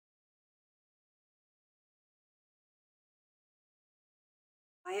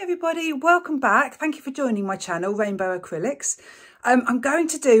Hi everybody, welcome back. Thank you for joining my channel, Rainbow Acrylics. I'm going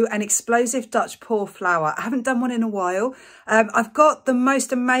to do an explosive Dutch pour flower. I haven't done one in a while. I've got the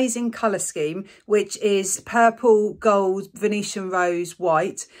most amazing colour scheme, which is purple, gold, Venetian rose,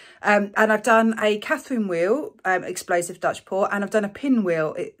 white. And I've done a Catherine wheel explosive Dutch pour, and I've done a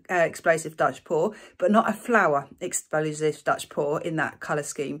pinwheel explosive Dutch pour, but not a flower explosive Dutch pour in that colour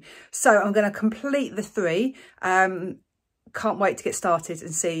scheme. So I'm going to complete the three. Can't wait to get started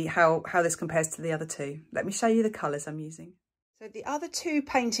and see how this compares to the other two. Let me show you the colours I'm using. So the other two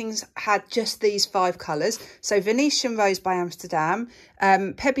paintings had just these 5 colours. So Venetian Rose by Amsterdam,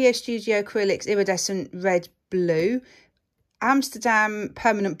 Pebbier Studio Acrylics Iridescent Red Blue, Amsterdam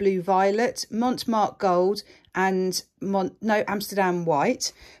Permanent Blue Violet, Montmartre Gold and Amsterdam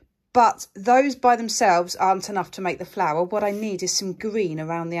White. But those by themselves aren't enough to make the flower. What I need is some green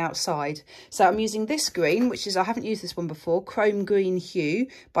around the outside. So I'm using this green, which is, I haven't used this one before, Chrome Green Hue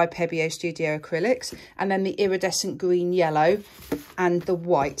by Pebbier Studio Acrylics, and then the iridescent green yellow and the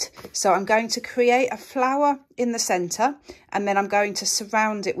white. So I'm going to create a flower in the centre, and then I'm going to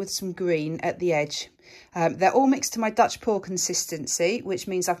surround it with some green at the edge. They're all mixed to my Dutch pour consistency, which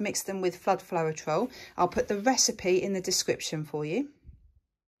means I've mixed them with floetrol. I'll put the recipe in the description for you.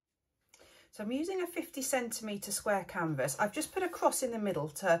 So I'm using a 50cm square canvas. I've just put a cross in the middle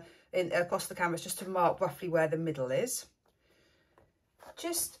across the canvas just to mark roughly where the middle is.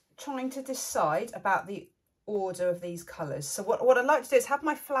 Just trying to decide about the order of these colours. So what I'd like to do is have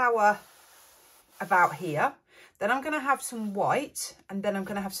my flower about here. Then I'm going to have some white, and then I'm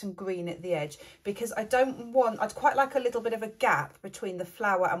going to have some green at the edge, because I'd quite like a little bit of a gap between the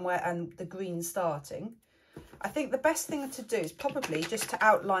flower and the green starting. I think the best thing to do is probably just to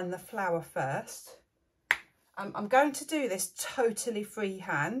outline the flower first. I'm going to do this totally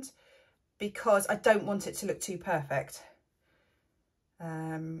freehand because I don't want it to look too perfect.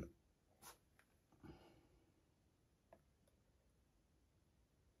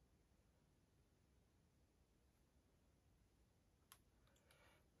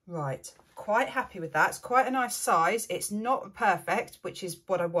 Right, quite happy with that. It's quite a nice size. It's not perfect, which is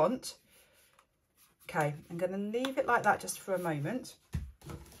what I want. Okay, I'm going to leave it like that just for a moment.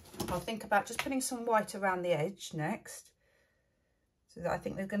 I'll think about just putting some white around the edge next. So that I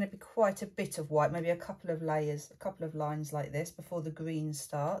think there's going to be quite a bit of white, maybe a couple of layers, a couple of lines like this before the green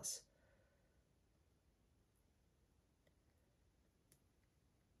starts.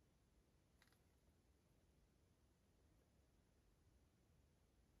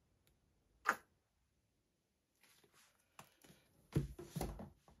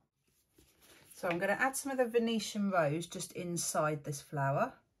 So I'm going to add some of the Venetian rose just inside this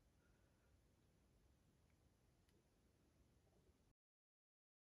flower.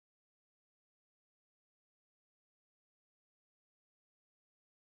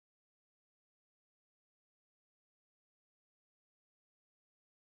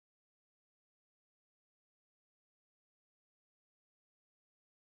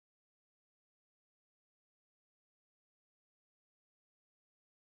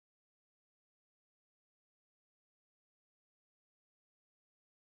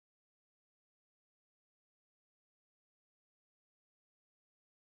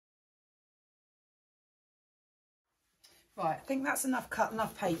 Right, I think that's enough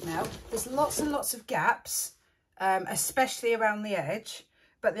paint now. There's lots and lots of gaps, especially around the edge.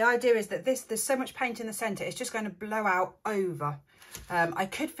 But the idea is that there's so much paint in the centre, it's just going to blow out over. I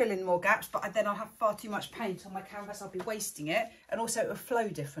could fill in more gaps, but then I'll have far too much paint on my canvas. I'll be wasting it, and also it will flow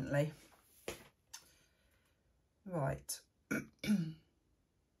differently. Right.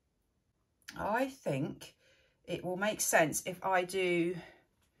 I think it will make sense if I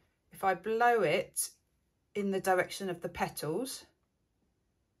blow it in the direction of the petals.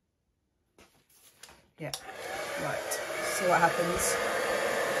 Yeah, right, see what happens.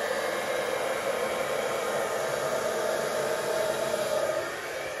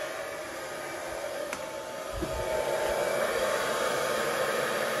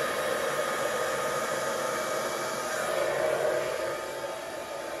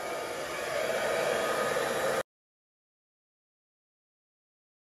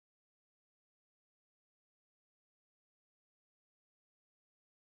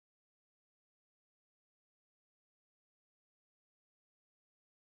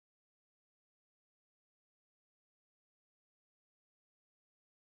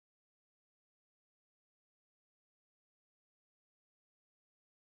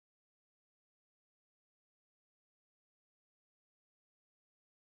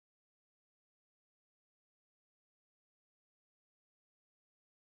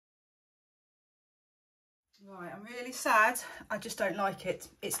 Right, I'm really sad. I just don't like it.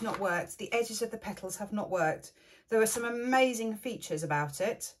 It's not worked. The edges of the petals have not worked. There are some amazing features about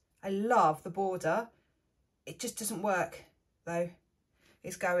it. I love the border. It just doesn't work though.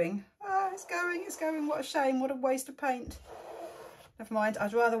 It's going. Ah, it's going, it's going. What a shame, what a waste of paint. Never mind,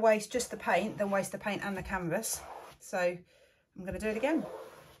 I'd rather waste just the paint than waste the paint and the canvas. So I'm going to do it again.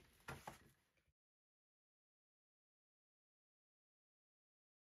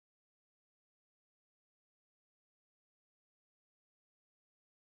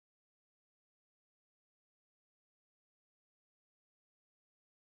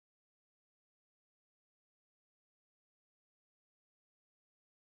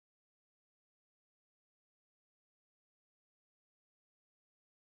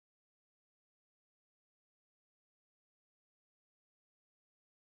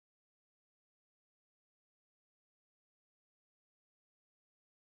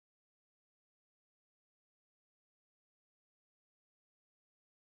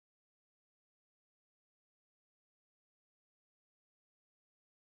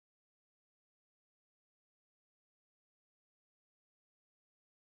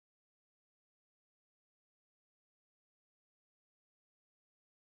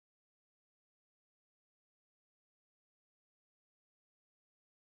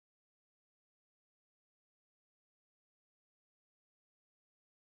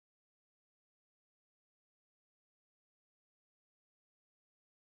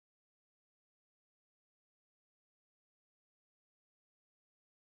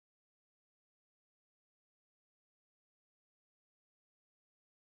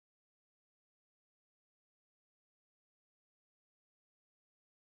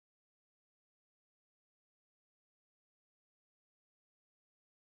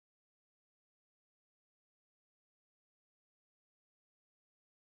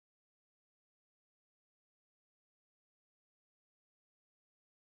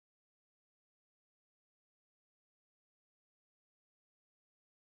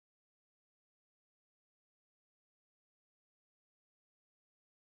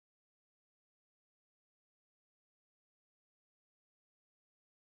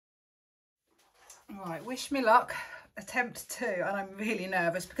 Right, wish me luck, attempt 2, and I'm really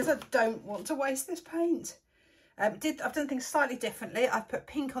nervous because I don't want to waste this paint. I've done things slightly differently. I've put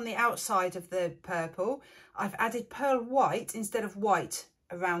pink on the outside of the purple. I've added pearl white instead of white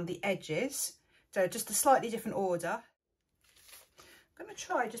around the edges. So just a slightly different order. I'm going to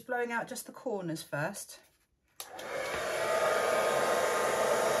try just blowing out just the corners first.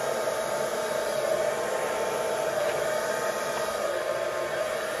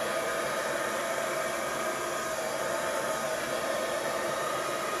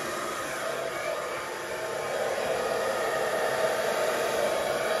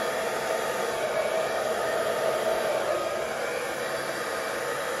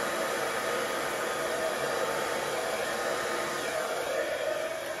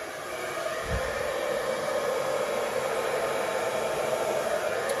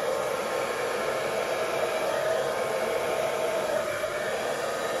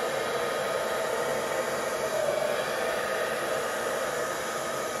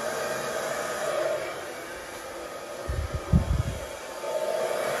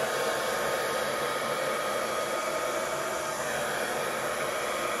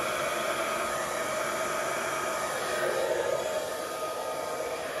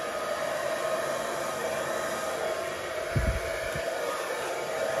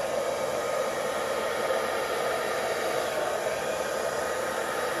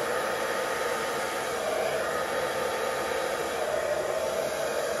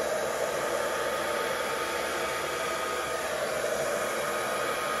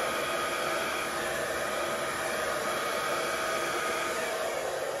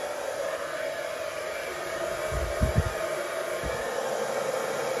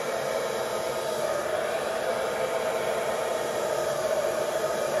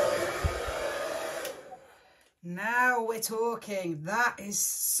 Now we're talking. That is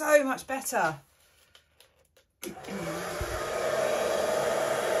so much better.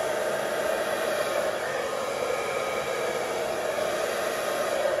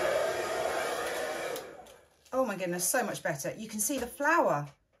 Oh my goodness, so much better. You can see the flower.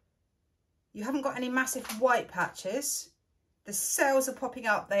 You haven't got any massive white patches. The cells are popping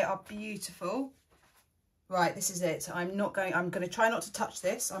up. They are beautiful. Right, this is it. I'm going to try not to touch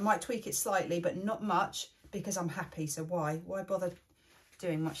this. I might tweak it slightly, but not much, because I'm happy. So why bother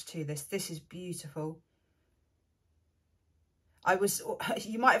doing much to this? This is beautiful.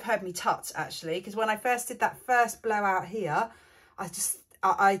 You might have heard me tut actually, because when I first did that first blowout here,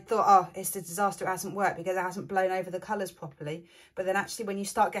 I thought, oh, it's a disaster, it hasn't worked because it hasn't blown over the colours properly. But then actually when you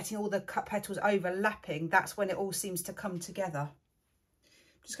start getting all the cut petals overlapping, that's when it all seems to come together.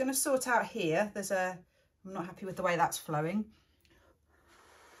 I'm just going to sort out here. I'm not happy with the way that's flowing.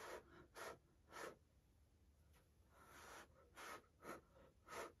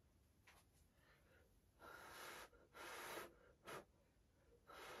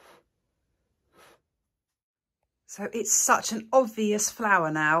 So it's such an obvious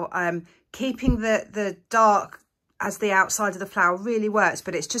flower now. Keeping the dark as the outside of the flower really works,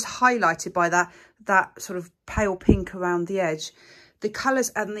 but it's just highlighted by that sort of pale pink around the edge. The colours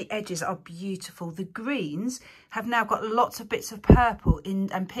and the edges are beautiful. The greens have now got lots of bits of purple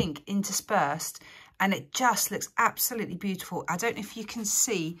and pink interspersed, and it just looks absolutely beautiful. I don't know if you can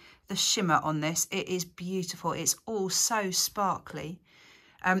see the shimmer on this. It is beautiful. It's all so sparkly.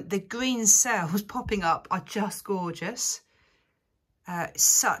 The green cells popping up are just gorgeous.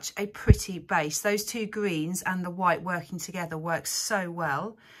 Such a pretty base. Those two greens and the white working together works so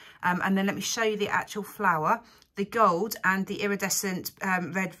well. And then let me show you the actual flower. The gold and the iridescent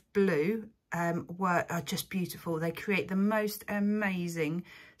red blue are just beautiful. They create the most amazing,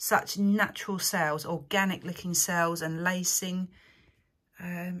 such natural cells, organic looking cells and lacing.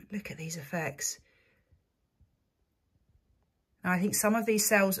 Look at these effects. Now, I think some of these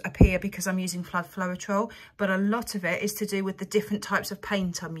cells appear because I'm using floetrol, but a lot of it is to do with the different types of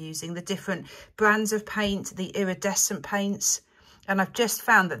paint I'm using, the different brands of paint, the iridescent paints. And I've just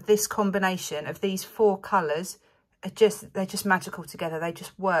found that this combination of these four colours, they're just magical together. They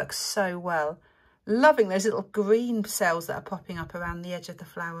just work so well. Loving those little green cells that are popping up around the edge of the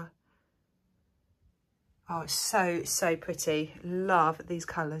flower. Oh, it's so, so pretty. Love these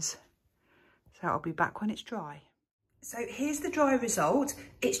colours. So I'll be back when it's dry. So here's the dry result.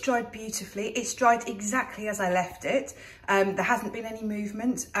 It's dried beautifully. It's dried exactly as I left it. There hasn't been any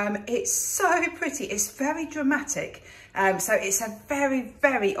movement. It's so pretty. It's very dramatic. So it's a very,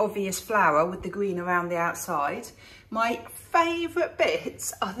 very obvious flower with the green around the outside. My favourite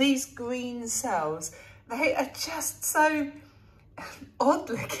bits are these green cells. They are just so odd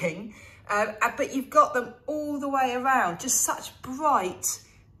looking, but you've got them all the way around. Just such bright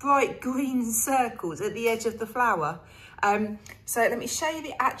green circles at the edge of the flower. So let me show you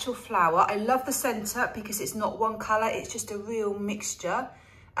the actual flower. I love the centre because it's not one colour, it's just a real mixture.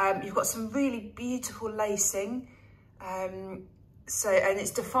 You've got some really beautiful lacing. And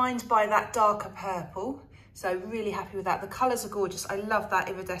it's defined by that darker purple. So really happy with that. The colours are gorgeous. I love that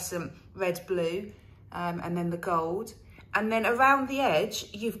iridescent red blue and then the gold. And then around the edge,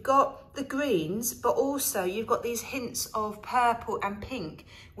 you've got the greens, but also you've got these hints of purple and pink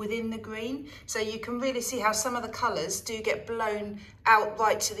within the green. So you can really see how some of the colours do get blown out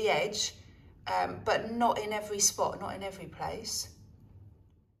right to the edge, but not in every spot, not in every place.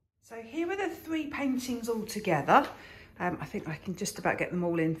 So here are the three paintings all together. I think I can just about get them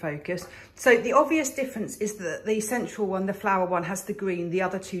all in focus. So the obvious difference is that the central one, the flower one, has the green. The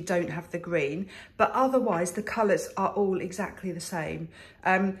other two don't have the green, but otherwise the colours are all exactly the same.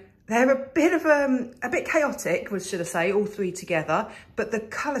 They're a bit chaotic, should I say, all three together, but the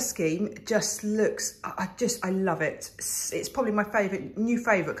colour scheme just looks, I love it. It's probably my new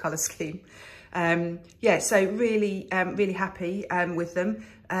favourite colour scheme. Yeah, so really, really happy with them.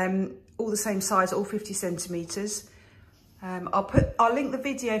 All the same size, all 50 centimetres. I'll link the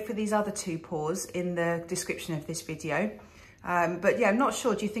video for these other two pours in the description of this video. But yeah, I'm not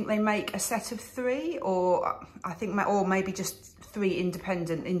sure. Do you think they make a set of three, or or maybe just three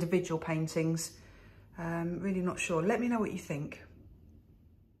independent individual paintings? Really not sure. Let me know what you think.